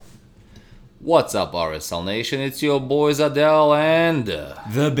What's up, RSL Nation? It's your boys Adele and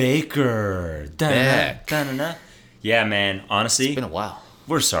The Baker. Back. Da-na-na. Yeah, man. Honestly, it's been a while.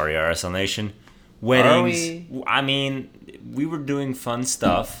 we're sorry, RSL Nation. Are Weddings. we? I mean, we were doing fun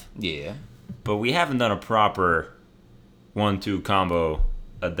stuff, Yeah. but we haven't done a proper 1-2 combo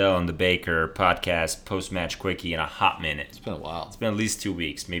Adele and the Baker podcast post-match quickie in a hot minute. It's been a while. It's been at least 2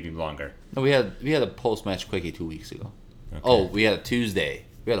 weeks, maybe longer. No, we had a post-match quickie 2 weeks ago. Okay. Oh, we had a Tuesday.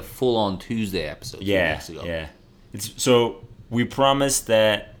 We had a full-on Tuesday episode 2 weeks ago. Yeah. So we promised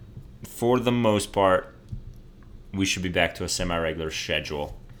that for the most part, we should be back to a semi-regular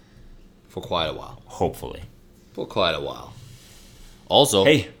schedule. For quite a while. Hopefully. For quite a while. Also,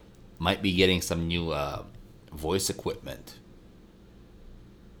 Hey. might be getting some new voice equipment.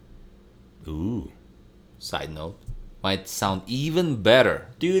 Ooh. Side note. Might sound even better.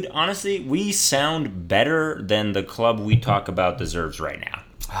 Dude, honestly, we sound better than the club we talk about deserves right now.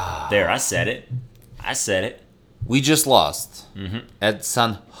 There, I said it. We just lost at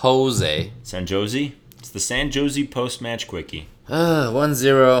San Jose. San Jose? It's the San Jose post-match quickie.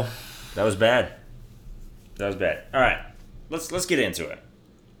 1-0. That was bad. All right. Let's get into it.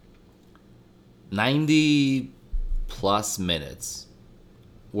 90 plus minutes.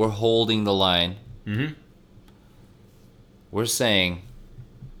 We're holding the line. Mm-hmm. We're saying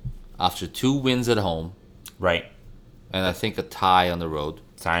after 2 wins at home Right. and I think a tie on the road.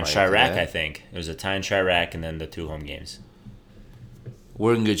 Tie in prior to Chirac, that, I think. There was a tie in Chirac and then the 2 home games.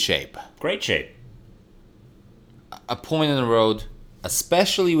 We're in good shape. Great shape. A point on the road,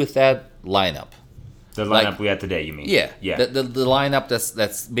 especially with that lineup. The lineup Like- we had today, you mean? Yeah. Yeah. The lineup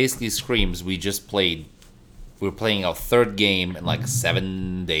that's basically screams we just played. We're playing our third game in like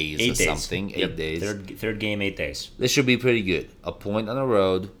 7 days 8 or days. something. 8 Yep. days. Third game, 8 days. This should be pretty good. A point on the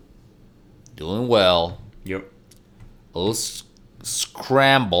road. Doing well. Yep. A little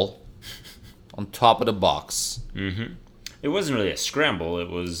scramble on top of the box. Mm-hmm. It wasn't really a scramble. It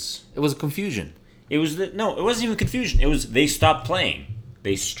was It was confusion. it wasn't even confusion. It was they stopped playing.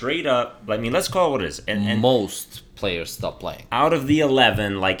 They straight up. I mean, let's call it what it is. And Most players stop playing. out of the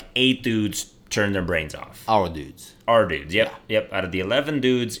 11, like 8 dudes turned their brains off. Our dudes. Our dudes. Yep. Out of the 11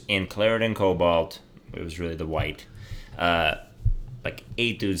 dudes in Claret and Cobalt, it was really the white. Like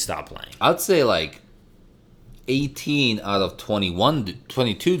 8 dudes stopped playing. I'd say like 18 out of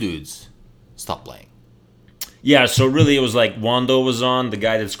 22 dudes stop playing. Yeah. So really, it was like Wando was on, the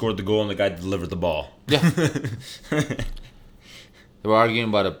guy that scored the goal, and the guy that delivered the ball. Yeah. They were arguing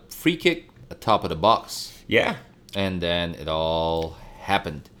about a free kick at top of the box. Yeah. And then it all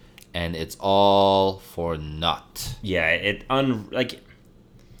happened. And it's all for naught. Yeah. It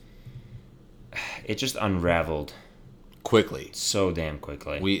just unraveled Quickly. so damn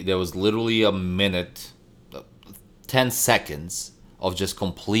quickly. There was literally a minute, 10 seconds of just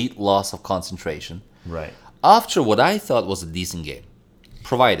complete loss of concentration. Right. After what I thought was a decent game.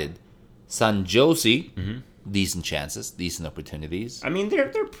 Provided San Jose, decent chances, decent opportunities. I mean, they're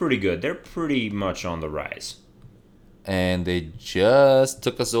pretty good. They're pretty much on the rise. And they just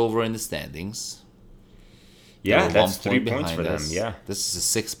took us over in the standings. Yeah, They were that's 1 3 point points for behind them. us. Yeah. This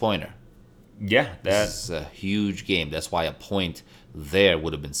is a 6-pointer. Yeah, This is a huge game. That's why a point there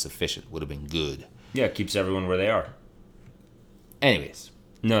would have been sufficient, would have been good. it keeps everyone where they are. Anyways,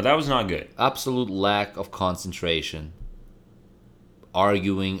 No, that was not good. absolute lack of concentration.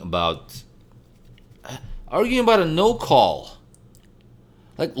 Arguing about a no call.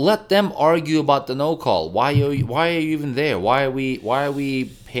 Like, let them argue about the no call. Why are you even there? Why are we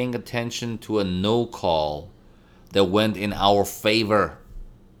paying attention to a no call that went in our favor?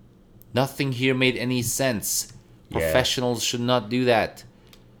 Nothing here made any sense. Yeah. Professionals should not do that.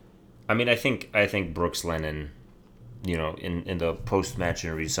 I mean, I think Brooks Lennon, in the post-match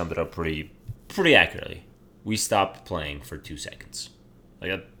interview summed it up pretty accurately. We stopped playing for 2 seconds,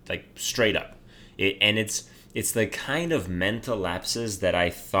 like straight up. It's the kind of mental lapses that I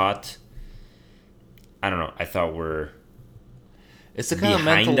thought were It's the kind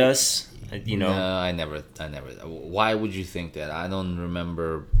behind of mental us. No, I never. Why would you think that? I don't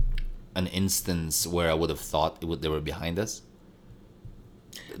remember an instance where I would have thought they were behind us.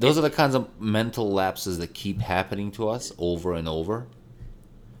 Those are the kinds of mental lapses that keep happening to us over and over,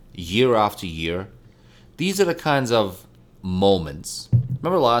 year after year. These are the kinds of moments.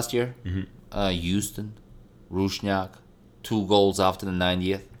 Remember last year? Houston, Rushnyak, 2 goals after the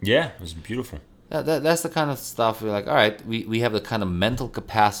 90th. Yeah, it was beautiful. That's the kind of stuff we're like, all right, we have the kind of mental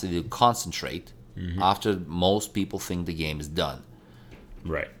capacity to concentrate after most people think the game is done.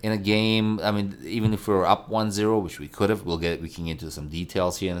 Right. In a game, I mean, even if we were up 1-0, which we could have, we can get into some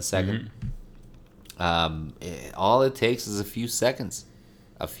details here in a second. All it takes is a few seconds.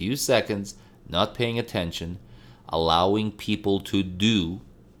 not paying attention, allowing people to do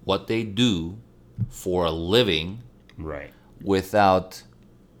what they do for a living Right. without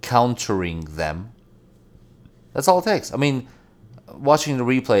countering them. That's all it takes. I mean, watching the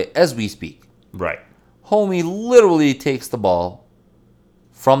replay as we speak, Right. homie literally takes the ball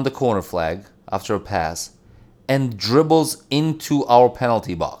from the corner flag after a pass and dribbles into our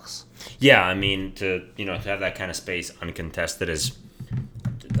penalty box. Yeah, I mean, to have that kind of space uncontested is,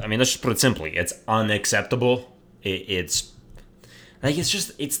 I mean, let's just put it simply, it's unacceptable. It's like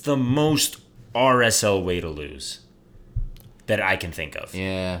it's the most RSL way to lose that I can think of.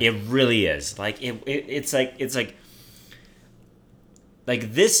 Yeah. It really is. Like it's like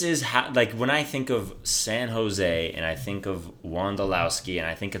this is how, like, when I think of San Jose and I think of Wondolowski and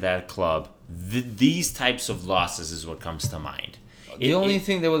I think of that club, these types of losses is what comes to mind. The only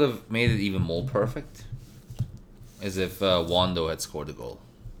thing that would have made it even more perfect is if Wando had scored a goal.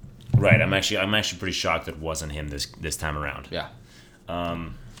 Right. I'm actually pretty shocked it wasn't him this time around. Yeah.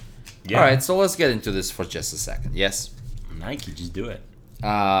 Yeah. All right, so let's get into this for just a second. Yes. Nike, just do it.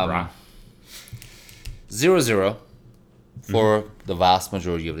 0-0 for the vast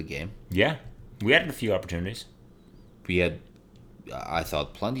majority of the game. Yeah. We had a few opportunities. We had, I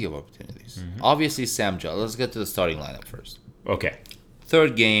thought, plenty of opportunities. Obviously, Sam Joe. Let's get to the starting lineup first. Okay.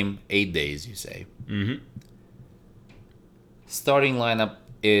 Third game, 8 days, you say. Mm-hmm. Starting lineup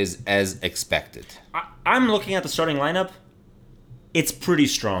is as expected. I'm looking at the starting lineup. It's pretty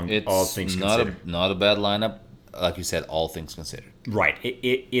strong, It's all things considered. not a bad lineup, like you said, all things considered. Right.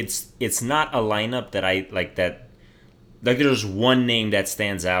 It's not a lineup that I like that. Like, there's one name that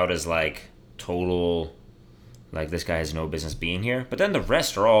stands out as like total, like, this guy has no business being here. But then the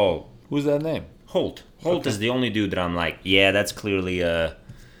rest are all Who's that name? Holt. Holt is the only dude that I'm like, yeah, that's clearly a,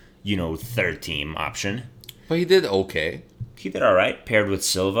 third team option. But he did okay. He did all right, paired with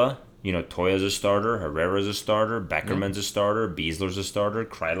Silva. Toya's a starter, Herrera's a starter, Beckerman's a starter, Beasler's a starter,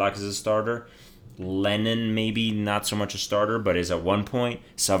 Krylak is a starter. Lennon maybe not so much a starter, but is at one point.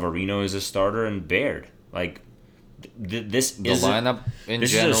 Savarino is a starter, and Baird. Like, this is lineup in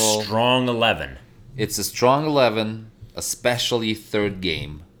this general. is a strong 11. It's a strong 11, especially third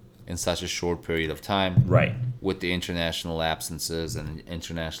game in such a short period of time. Right. With the international absences and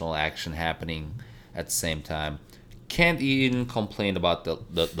international action happening at the same time. Can't even complain about the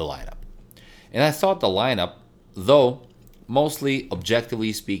lineup. And I thought the lineup, though mostly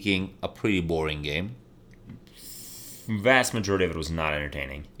objectively speaking, a pretty boring game. Vast majority of it was not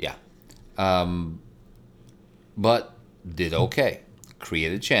entertaining. Yeah. But did okay.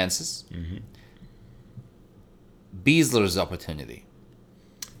 Created chances. Mm-hmm. Beasler's opportunity.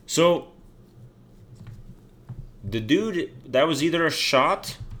 So, the dude, that was either a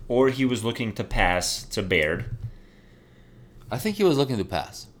shot or he was looking to pass to Baird. I think he was looking to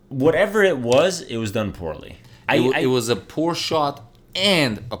pass. Whatever it was done poorly. It was a poor shot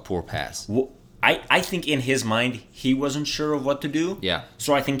and a poor pass. I think in his mind, he wasn't sure of what to do. Yeah.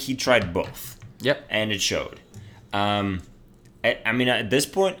 So I think he tried both. Yep. And it showed. I mean, at this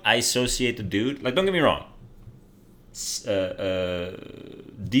point, I associate the dude, like, don't get me wrong.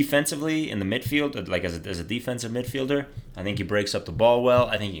 Defensively in the midfield, like as a defensive midfielder, I think he breaks up the ball well.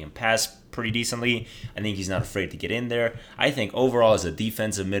 I think he can pass pretty decently. I think he's not afraid to get in there. I think overall as a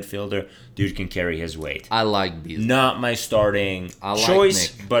defensive midfielder, dude can carry his weight. I like Beasler. Not my starting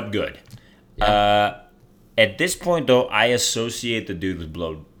choice, Nick. but good. Yeah. At this point, though, I associate the dude with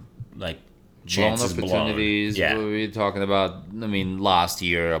blown chances opportunities. Yeah. We're talking about. I mean, last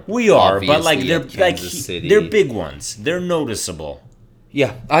year. We are, but like City. they're big ones. They're noticeable.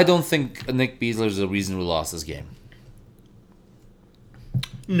 Yeah, I don't think Nick Beasler is the reason we lost this game.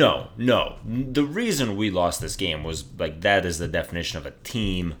 No. The reason we lost this game was like that is the definition of a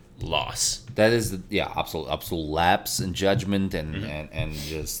team loss. That is absolute lapse in judgment and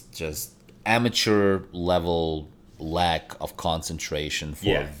just amateur level lack of concentration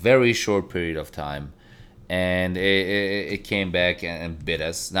for a very short period of time, and it came back and bit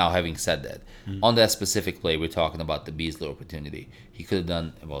us. Now, having said that, on that specific play, we're talking about the Beasler opportunity. He could have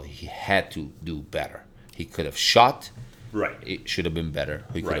done well. He had to do better. He could have shot. Right. It should have been better.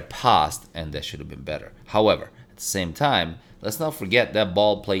 He could have passed, and that should have been better. However, at the same time, let's not forget that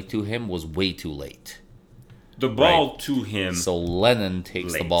ball played to him was way too late. The ball to him. So Lennon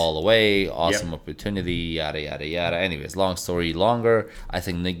takes the ball away. Awesome opportunity, yada, yada, yada. Anyways, long story longer. I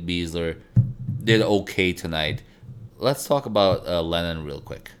think Nick Beasler did okay tonight. Let's talk about Lennon real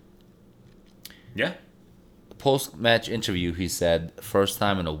quick. Yeah. Post-match interview, he said first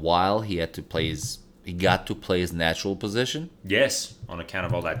time in a while he got to play his natural position. Yes, on account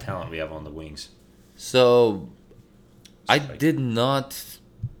of all that talent we have on the wings. So I did not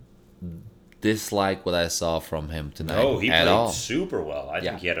dislike what I saw from him tonight No, he at played all. super well. I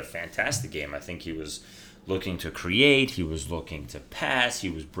Yeah. think he had a fantastic game. I think he was looking to create. He was looking to pass. He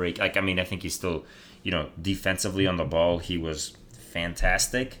was I think he's still, defensively on the ball, he was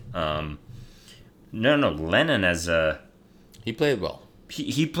fantastic. No, Lennon as a He played well.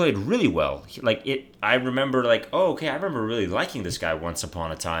 he played really well. I remember I remember really liking this guy once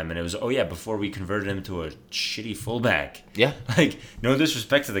upon a time, and it was before we converted him to a shitty fullback. Yeah. No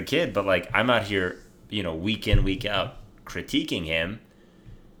disrespect to the kid, but I'm out here, week in week out critiquing him.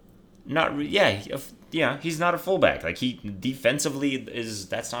 He's not a fullback. He defensively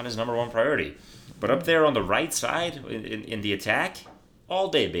that's not his number one priority. But up there on the right side in the attack, all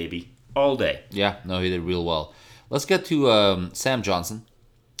day, baby, all day. Yeah, no, he did real well. Let's get to Sam Johnson.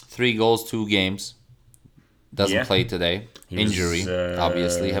 3 goals, 2 games. Doesn't play today. Injury,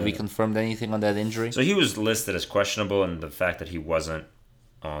 obviously. Have we confirmed anything on that injury? So he was listed as questionable, and the fact that he wasn't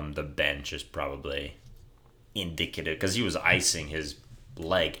on the bench is probably indicative because he was icing his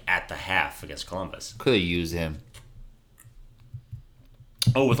leg at the half against Columbus. Could have used him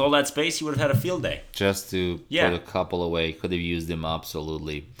Oh, with all that space, he would have had a field day. just to put a couple away. Could have used him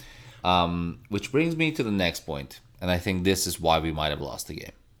absolutely. Which brings me to the next point, and I think this is why we might have lost the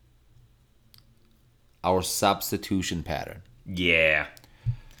game. Our substitution pattern. Yeah.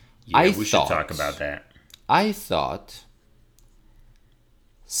 We should talk about that. I thought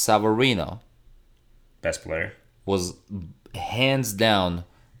Savarino Best player. was hands down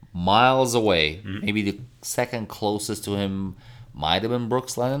miles away. Maybe the second closest to him might have been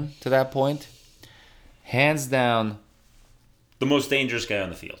Brooks Lennon to that point. Hands down, The most dangerous guy on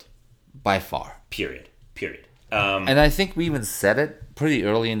the field. by far. Period. And I think we even said it pretty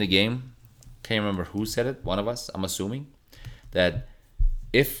early in the game. Can't remember who said it. One of us, I'm assuming. That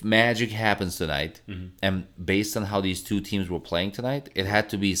if magic happens tonight, and based on how these two teams were playing tonight, it had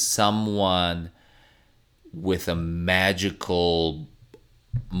to be someone with a magical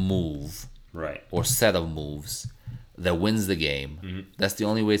move Right. or set of moves that wins the game. That's the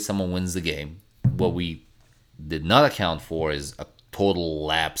only way someone wins the game. What we did not account for is a total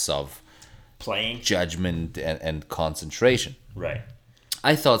lapse of Playing. judgment and concentration. Right.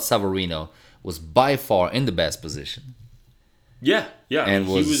 I thought Savarino was by far in the best position Yeah. and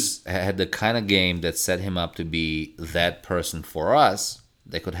he was had the kind of game that set him up to be that person for us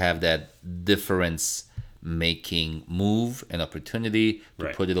that could have that difference making move and opportunity to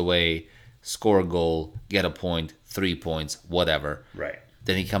Right. put it away, score a goal, get a point, 3 points, whatever. right.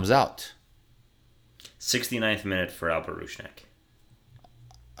 Then he comes out. 69th minute for Albert Rusnak.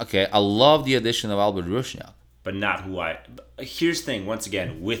 Okay, I love the addition of Albert Rusnak. But not who I... Here's the thing, once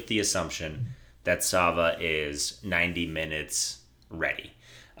again, with the assumption that Sava is 90 minutes ready.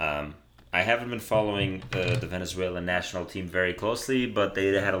 I haven't been following the Venezuelan national team very closely, but they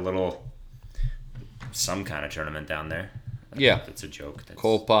had some kind of tournament down there. Yeah. That's a joke. That's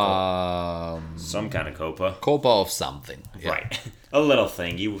Copa... some kind of Copa. Copa of something. Yeah. Right. A little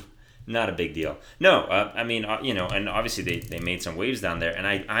thing. Not a big deal. No, and obviously they made some waves down there,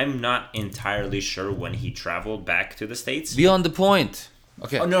 and I'm not entirely sure when he traveled back to the States. Beyond the point.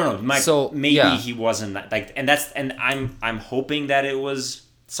 Okay. Oh no, Mike. So, maybe yeah. he wasn't and I'm hoping that it was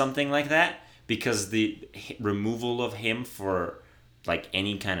something like that because the removal of him for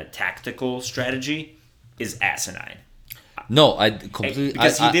any kind of tactical strategy is asinine. No, I completely...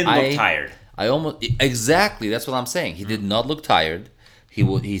 Because he didn't look tired. I almost... Exactly, that's what I'm saying. He did not look tired.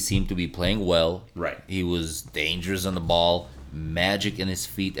 He seemed to be playing well. Right. He was dangerous on the ball, magic in his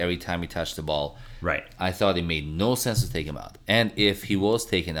feet every time he touched the ball. Right. I thought it made no sense to take him out. And if he was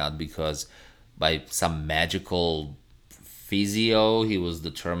taken out because by some magical physio, he was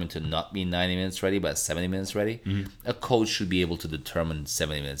determined to not be 90 minutes ready, but 70 minutes ready, a coach should be able to determine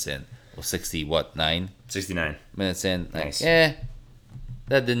 70 minutes in. Or 9 69 minutes in. Nice.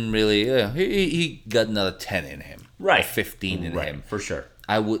 That didn't really... he got another 10 in him. Right. Or 15 in right, him. for sure.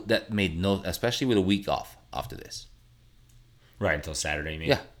 That made no... Especially with a week off after this. Right, until Saturday, you mean?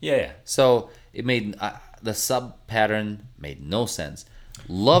 Yeah. Yeah. So it made... the sub pattern made no sense.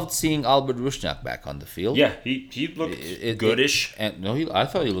 Loved seeing Albert Rusnak back on the field. Yeah, he looked goodish. I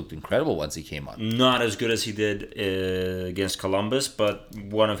thought he looked incredible once he came on. Not as good as he did against Columbus, but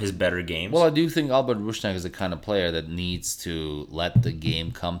one of his better games. Well, I do think Albert Rusnak is the kind of player that needs to let the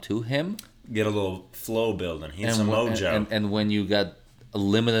game come to him. Get a little flow building. He needs some mojo. And when you got a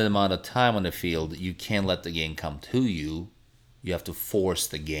limited amount of time on the field, you can't let the game come to you. You have to force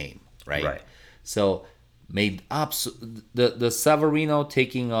the game, right? Right. So made the Savarino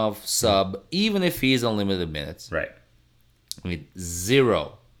taking off sub, even if he's on limited minutes, Right. made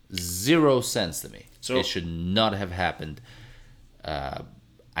zero sense to me. So- it should not have happened.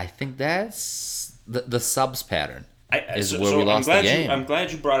 I think that's the subs pattern is where So we lost the game. I'm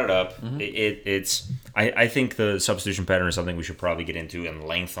glad you brought it up. I think the substitution pattern is something we should probably get into in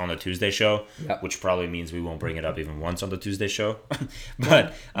length on the Tuesday show, Yep. which probably means we won't bring it up even once on the Tuesday show.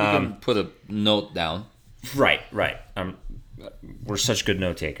 But You can put a note down. right. We're such good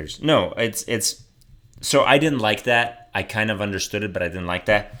note takers. No, it's so I didn't like that. I kind of understood it, but I didn't like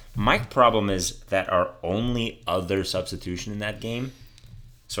that. My problem is that our only other substitution in that game.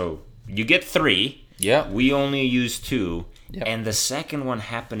 So you get 3. Yeah. We only used 2. Yep. And the second one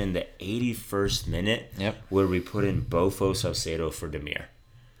happened in the 81st minute. Yep. Where we put in Bofo Salcedo for Demir.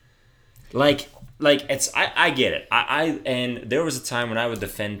 Like it's I get it. And there was a time when I would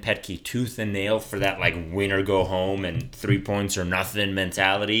defend Petke tooth and nail for that like win or go home and 3 points or nothing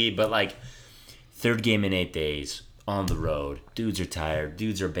mentality. But like third game in 8 days. On the road, dudes are tired,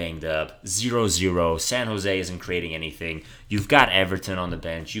 dudes are banged up, 0-0, San Jose isn't creating anything, you've got Everton on the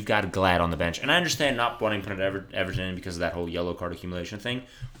bench, you've got Glad on the bench, and I understand not wanting to put Everton in because of that whole yellow card accumulation thing.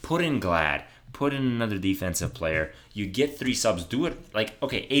 Put in Glad, put in another defensive player, you get 3 subs, do it, like,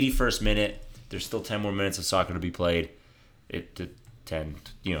 okay, 81st minute, there's still 10 more minutes of soccer to be played, 10,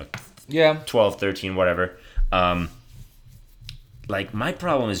 12, 13, whatever. Like, my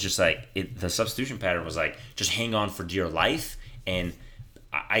problem is just, like, the substitution pattern was, like, just hang on for dear life. And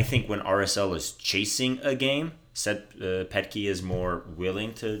I think when RSL is chasing a game, Petke is more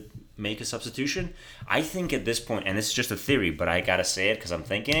willing to make a substitution. I think at this point, and it's just a theory, but I got to say it because I'm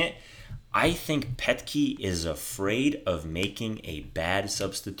thinking it, I think Petke is afraid of making a bad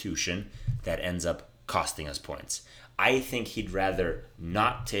substitution that ends up costing us points. I think he'd rather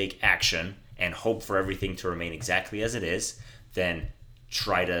not take action and hope for everything to remain exactly as it is than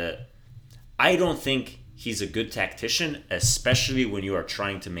try to... I don't think he's a good tactician, especially when you are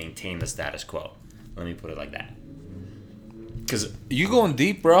trying to maintain the status quo. Let me put it like that. Because You going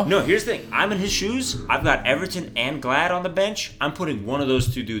deep, bro? no, here's the thing. I'm in his shoes. I've got Everton and Glad on the bench. I'm putting one of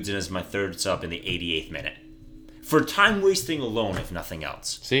those 2 dudes in as my third sub in the 88th minute. For time wasting alone, if nothing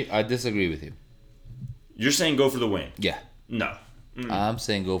else. See, I disagree with you. You're saying go for the win. Yeah. No. I'm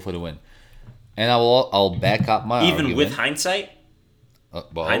saying go for the win. And I'll back up my Even argument. with hindsight?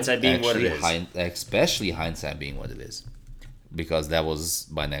 Well, hindsight being what it is. Especially hindsight being what it is. Because that was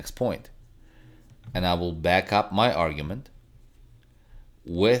my next point. And I will back up my argument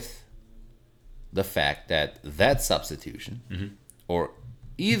with the fact that substitution or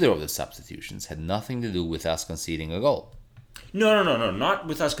either of the substitutions had nothing to do with us conceding a goal. No. Not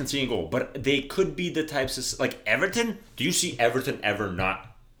with us conceding a goal. But they could be the types of... Like, Everton? Do you see Everton ever not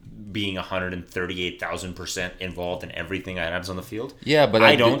being 138,000% involved in everything that happens on the field? Yeah, but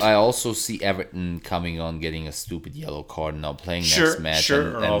I don't. I also see Everton coming on, getting a stupid yellow card, and not playing next match.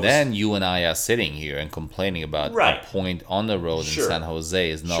 Sure, and then you and I are sitting here and complaining about Right. a point on the road Sure. in San Jose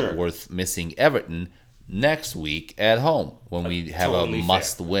is not Sure. worth missing Everton next week at home when we have totally a fair.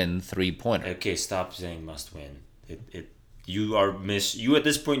 must-win 3-pointer. Okay, stop saying must win. You at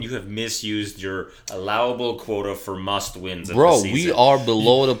this point you have misused your allowable quota for must wins. Bro, we are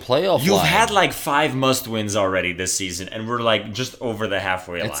below the playoff You've line. had like 5 must wins already this season, and we're like just over the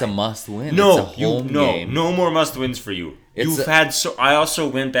halfway line. It's a must-win. No, it's a home game. no more must wins for you. I also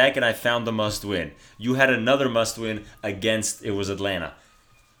went back and I found the must win. You had another must win against it was Atlanta.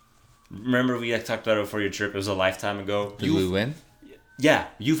 Remember we had talked about it before your trip. It was a lifetime ago. Did we win? Yeah,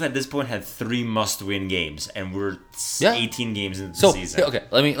 you've at this point had 3 must-win games, and we're Yeah. 18 games into the season. Okay,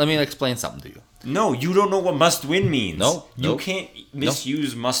 let me explain something to you. No, you don't know what must-win means. No, you no, can't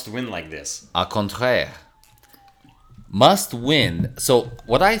misuse must-win like this. Au contraire. Must win. So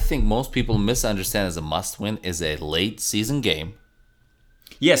what I think most people misunderstand as a must win is a late season game.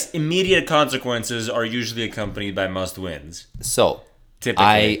 Yes, immediate consequences are usually accompanied by must-wins. So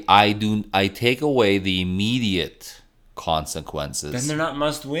Typically. I take away the immediate consequences Then they're not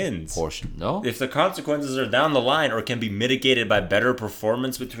must-wins. portion. No? If the consequences are down the line or can be mitigated by better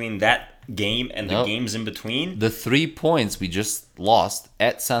performance between that game and the No. games in between, The 3 points we just lost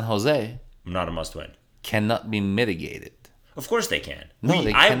at San Jose not a must-win. cannot be mitigated. Of course they can. No,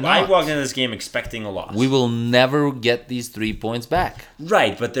 they I cannot. walked into this game expecting a loss. We will never get these 3 points back.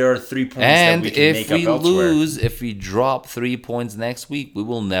 Right, but there are 3 points And that we can if make we up elsewhere. lose, if we drop 3 points next week, we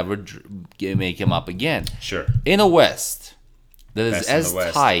will never make them up again. Sure. In a West that is Best in as the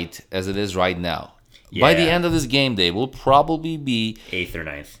West. tight as it is right now, by the Yeah. end of this game day, we'll probably be 8th or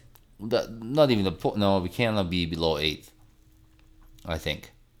 9th. not even the point. No, we cannot be below 8th. I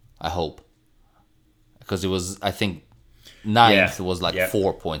think, I hope, because it was. I think 9th was like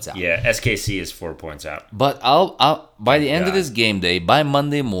 4 points out. Yeah, SKC is 4 points out. But I'll by the end of God. this game day, by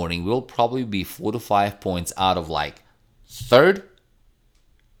Monday morning, we'll probably be 4 to 5 points out of like third.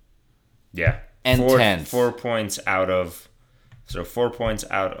 Yeah. And Fourth, 10th. 4 points out of 4 points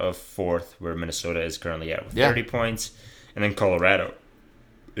out of fourth, where Minnesota is currently at with 30 points. And then Colorado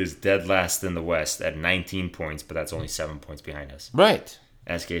is dead last in the West at 19 points, but that's only 7 points behind us. Right.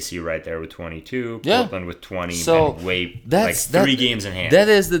 SKC right there with 22, Yeah. Portland with 20, So and way that's 3 games in hand. That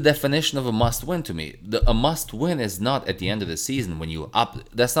is the definition of a must win to me. A must win is not at the end of the season when you up.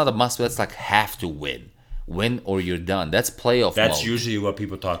 That's not a must win. That's like have to win or you're done. That's playoff. That's mode. usually what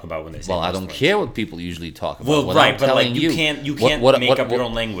people talk about when they say. Well, I must don't win. care what people usually talk about. Well, What right, I'm but like telling you can't make up your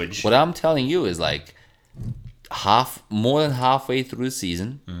own language. What I'm telling you is like more than halfway through the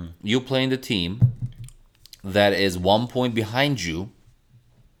season, you're playing the team that is 1 point behind you.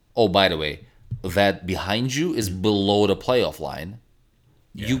 Oh, by the way, that behind you is below the playoff line.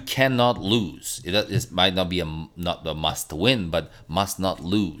 Yeah. You cannot lose. It might not be not a must win, but must not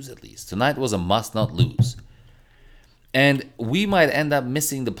lose at least. Tonight was a must not lose. And we might end up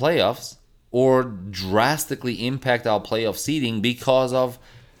missing the playoffs or drastically impact our playoff seeding because of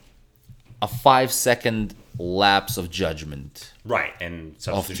a 5-second lapse of judgment. Right, and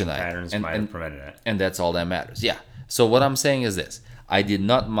substitution tonight. patterns And- might and- have prevented that. And that's all that matters. Yeah. So what I'm saying is this. I did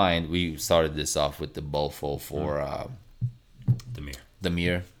not mind. We started this off with the Bofo for Demir.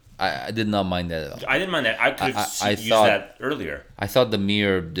 Demir. I did not mind that at all. I didn't mind that. I could have I used thought- that earlier. I thought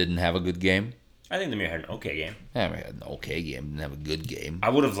Demir didn't have a good game. I think Demir had an okay game. Yeah, he had an okay game. Didn't have a good game. I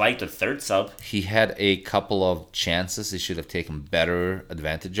would have liked a third sub. He had a couple of chances he should have taken better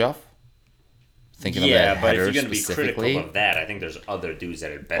advantage of. Thinking Yeah, of that but if header you're going to be specifically. critical of that, I think there's other dudes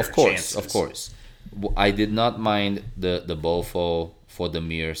that had better Of course, chances. of course. I did not mind the Bofo for the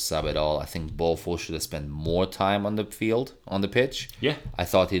Demir sub at all. I think Bofo should have spent more time on the field, on the pitch. Yeah. I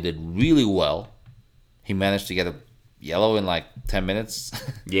thought he did really well. He managed to get a yellow in like 10 minutes.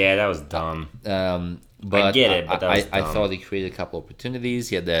 Yeah, that was dumb. But I get it, but that was I dumb. thought he created a couple of opportunities.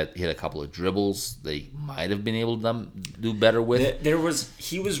 He had a couple of dribbles they might have been able to do better with.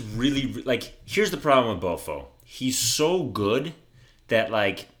 He was really, like, here's the problem with Bofo. He's so good that,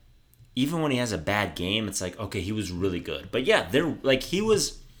 like, even when he has a bad game, it's like, okay, he was really good. But yeah,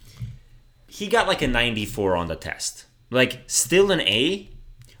 he got like a 94 on the test. Like, still an A,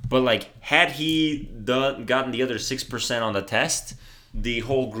 but like, had he gotten the other 6% on the test, the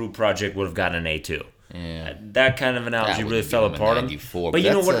whole group project would have gotten an A too. Yeah. That kind of analogy really fell apart on him. But you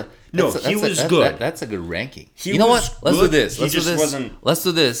know what? No, he was good. That's a good ranking. He You know was what? Let's do good. this. He Let's just do this. wasn't Let's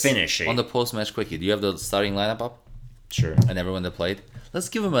do this finishing. on the post-match quickie. Do you have the starting lineup up Sure. and everyone that played? Let's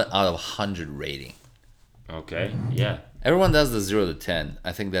give him an out of 100 rating. Okay. Yeah. Everyone does the 0 to 10.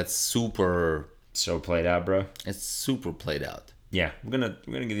 I think that's super. So played out, bro. It's super played out. Yeah, we're gonna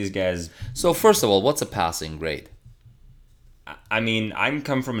give these guys. So first of all, what's a passing grade? I mean, I'm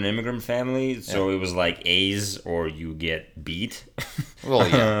come from an immigrant family, so it was like A's or you get beat. Well,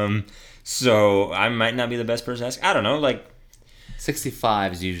 yeah. So I might not be the best person to ask. I don't know, like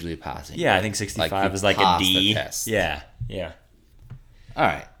 65 is usually a passing. yeah, I think 65 Like you is like a passed D. the test. Yeah, yeah. All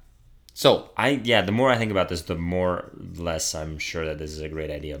right. So The more I think about this, the more less I'm sure that this is a great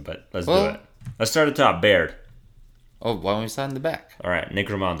idea. But let's do Well- it. Let's start at the top. Baird. why don't we start in the back? All right, Nick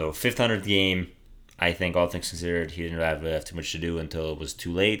Romando, 500th game. I think all things considered, he didn't really have too much to do until it was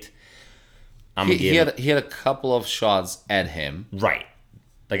too late. I'm gonna give He had a couple of shots at him. right.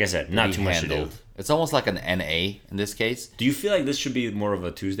 Like I said, not He too much to do. handled. It's almost like an NA in this case. Do you feel like this should be more of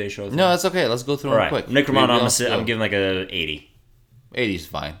a Tuesday show? Thing? No, that's okay. Let's go through All them right, quick. Nick Romano, We I'm giving like a 80. 80 is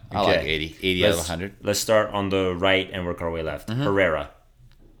fine. I Okay. like 80. 80 out of 100. Let's start on the right and work our way left. Herrera.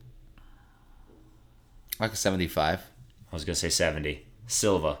 Like a 75. I was gonna say 70.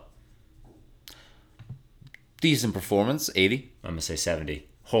 Silva. Decent performance, 80. I'm gonna say 70.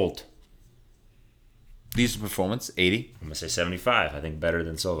 Holt. Decent performance, 80. I'm gonna say 75. I think better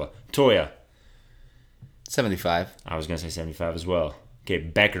than Silva. Toya. 75. I was gonna say 75 as well. Okay,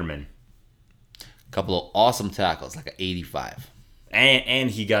 Beckerman. Couple of awesome tackles, like an 85. And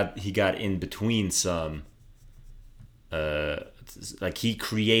he got in between some. Like he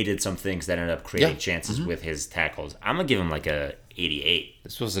created some things that ended up creating Yeah. chances with his tackles. I'm gonna give him like a 88.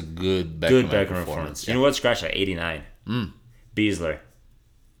 This was a good Beckerman, Good Beckerman performance. performance. Yeah. You know what? Scratch that. 89. Beasler.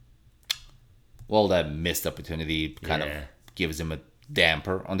 Well, that missed opportunity kind Yeah. of gives him a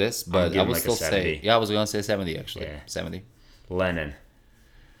damper on this, but I giving would like a still 70. say, I was going to say 70 actually. Yeah. 70. Lennon.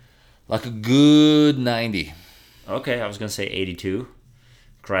 Like a good 90. Okay, I was gonna say 82.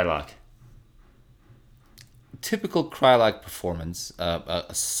 Krylock. Typical Krylak performance, a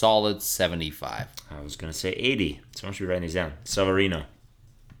solid 75. I was gonna say 80. Someone should be writing these down. Savarino.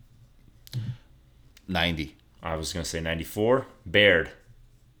 90. I was gonna say 94. Baird.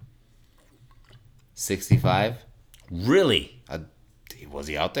 65. Really? Was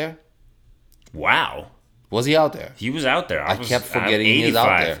he out there? Wow. Was he out there? He was out there. I kept forgetting he was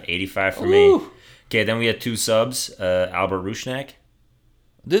out there. 85 for Ooh. me. Okay, then we had 2 subs. Albert Rusnak.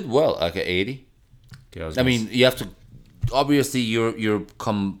 Did well, like an 80. Okay, I mean, you have to. Obviously, you're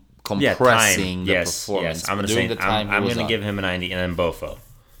compressing the performance. Yes, I'm gonna During say the time I'm he was gonna on. give him a 90, and then Bofo.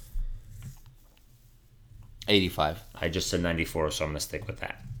 85. I just said 94, so I'm gonna stick with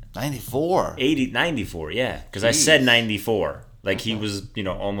that. 94. 94, yeah, because I said 94, like he was,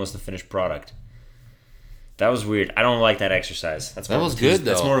 almost the finished product. That was weird. I don't like that exercise. That was good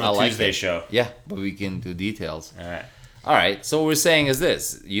though. That's more of a I like Tuesday it. show. Yeah, but we can do details. All right. All right. So what we're saying is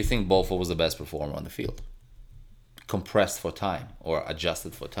this: you think Bofo was the best performer on the field, compressed for time or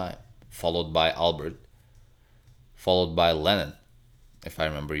adjusted for time, followed by Albert, followed by Lennon, if I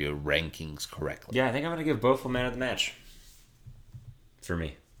remember your rankings correctly. Yeah, I think I'm gonna give Bofo man of the match. For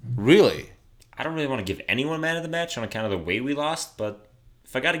me, Really? I don't really want to give anyone man of the match on account of the way we lost, but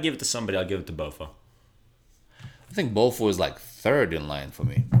if I got to give it to somebody, I'll give it to Bofo. I think Bofo is like third in line for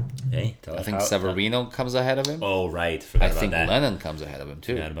me. Hey, I think Severino comes ahead of him. Oh right, forgot I about think that. Lennon comes ahead of him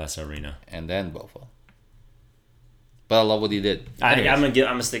too, Forgot about Severino. and then Bofo. But I love what he did. I'm Anyways.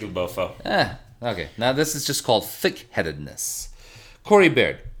 gonna stick with Bofo. Okay. Now this is just called thick-headedness. Corey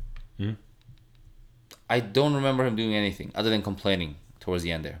Baird. I don't remember him doing anything other than complaining towards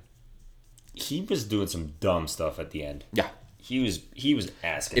the end there. He was doing some dumb stuff at the end. Yeah. He was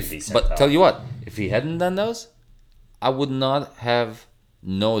asking to be sent But off. tell you what, if he hadn't done those, I would not have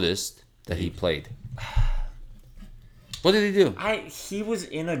noticed that he played. What did he do? He was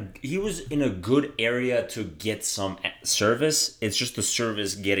in a good area to get some service. It's just the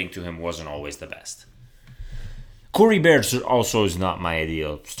service getting to him wasn't always the best. Corey Baird also is not my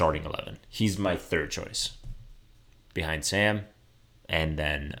ideal starting 11. He's my third choice, behind Sam, and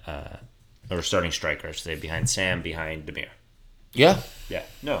then or starting striker, I should say, behind Sam, behind Demir. Yeah. Yeah,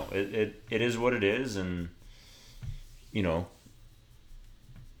 no, it is what it is, and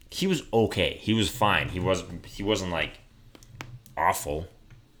he was okay. He was fine. He wasn't like awful.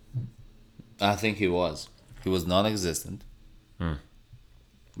 I think he was. He was non-existent.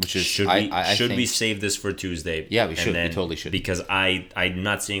 Which is Should think, we save this for Tuesday? Yeah, we And should. We then- totally should. Because I'm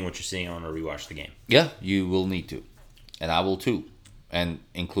not seeing what you're seeing. I want to rewatch the game. Yeah, you will need to, and I will too, and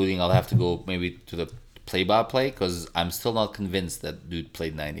including I'll have to go maybe to the play-by-play because I'm still not convinced that dude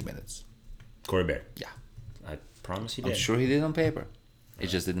played 90 minutes. Corey Baird. Yeah. I promise he I'm did. sure he did on paper. It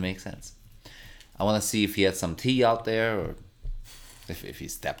just didn't make sense. I want to see if he had some tea out there or if he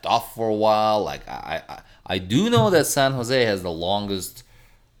stepped off for a while. Like I do know that San Jose has the longest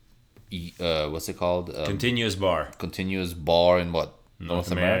what's it called? Continuous bar. Continuous bar in what?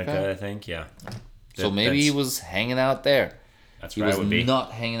 North America? I think. Yeah. So maybe he was hanging out there. That's He where I was would be.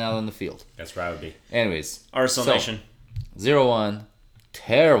 not hanging out on the field. That's where I would be. Anyways, RSL so, Nation. 0-1.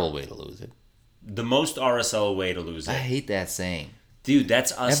 Terrible way to lose it. The most RSL way to lose I it. hake that saying. Dude,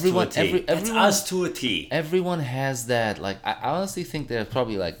 that's us Everyone- to a T. That's everyone- us to a T. Everyone has that. Like, I honestly think there's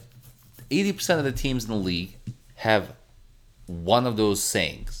probably like 80% of the teams in the league have one of those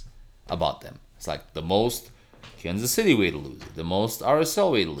sayings about them. It's like the most Kansas City way to lose it, the most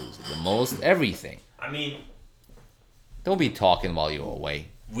RSL way to lose it, the most everything. I mean, Don't be talking while you're away.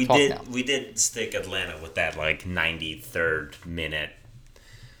 we Talk did now. we did stick Atlanta with that like 93rd minute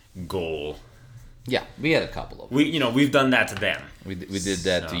goal. Yeah, we had a couple of them. We've done that to them. We did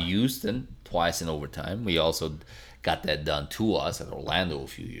that to So- Houston twice in overtime. We also got that done to us at Orlando a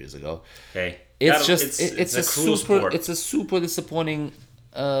few years ago. Okay, It's just it's a cruel super sport. it's a super disappointing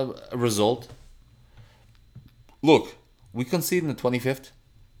result. Look, we conceded in the 25th.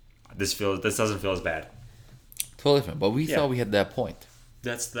 This doesn't feel as bad. Totally different, but we Yeah. thought we had that point.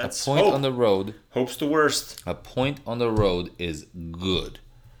 That's A point hope. on the road. Hope's the worst. A point on the road is good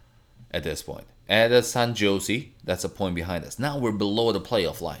at this point. And at San Jose, that's a point behind us. Now we're below the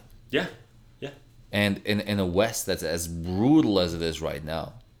playoff line. Yeah. And in a West that's as brutal as it is right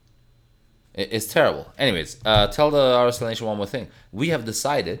now. It's terrible. Anyways, tell the RSL Nation one more thing. We have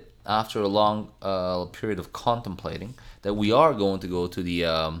decided, after a long period of contemplating, that we are going to go to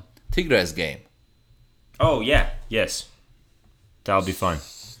the Tigres game. Oh yeah. Yes. That'll be fun.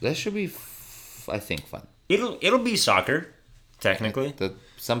 That should be, I think, fun. It'll be soccer, technically, That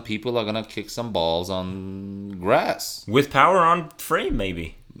some people are gonna kick some balls on grass. with power on frame,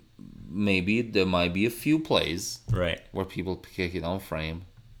 maybe. Maybe there might be a few plays Right. where people kick it on frame,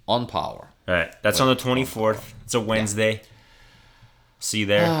 on power. Right. That's on the 24th. It's a Wednesday. See you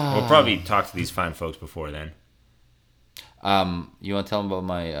there. We'll probably talk to these fine folks before then. You want to tell them about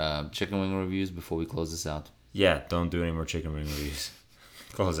my chicken wing reviews before we close this out? Yeah. Don't do any more chicken wing reviews.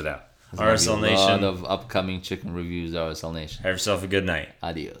 Close it out. There's RSL gonna be a lot Nation. of upcoming chicken reviews, RSL Nation. Have yourself a good night.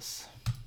 Adios.